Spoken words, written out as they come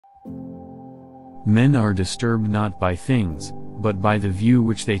Men are disturbed not by things, but by the view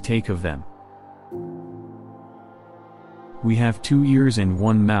which they take of them. We have 2 ears and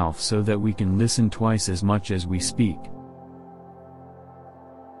 1 mouth so that we can listen twice as much as we speak.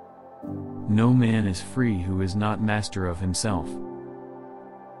 No man is free who is not master of himself.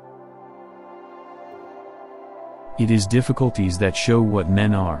 It is difficulties that show what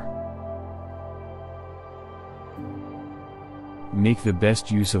men are. Make the best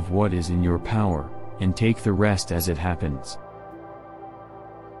use of what is in your power, and take the rest as it happens.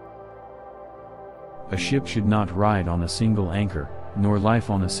 A ship should not ride on a single anchor, nor life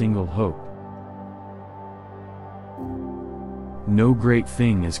on a single hope. No great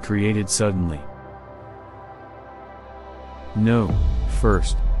thing is created suddenly. Know,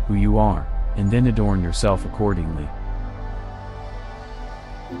 first, who you are, and then adorn yourself accordingly.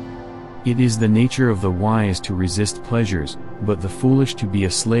 It is the nature of the wise to resist pleasures, but the foolish to be a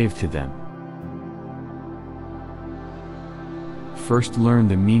slave to them. First learn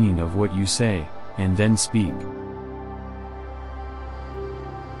the meaning of what you say, and then speak.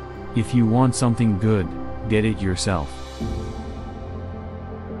 If you want something good, get it yourself.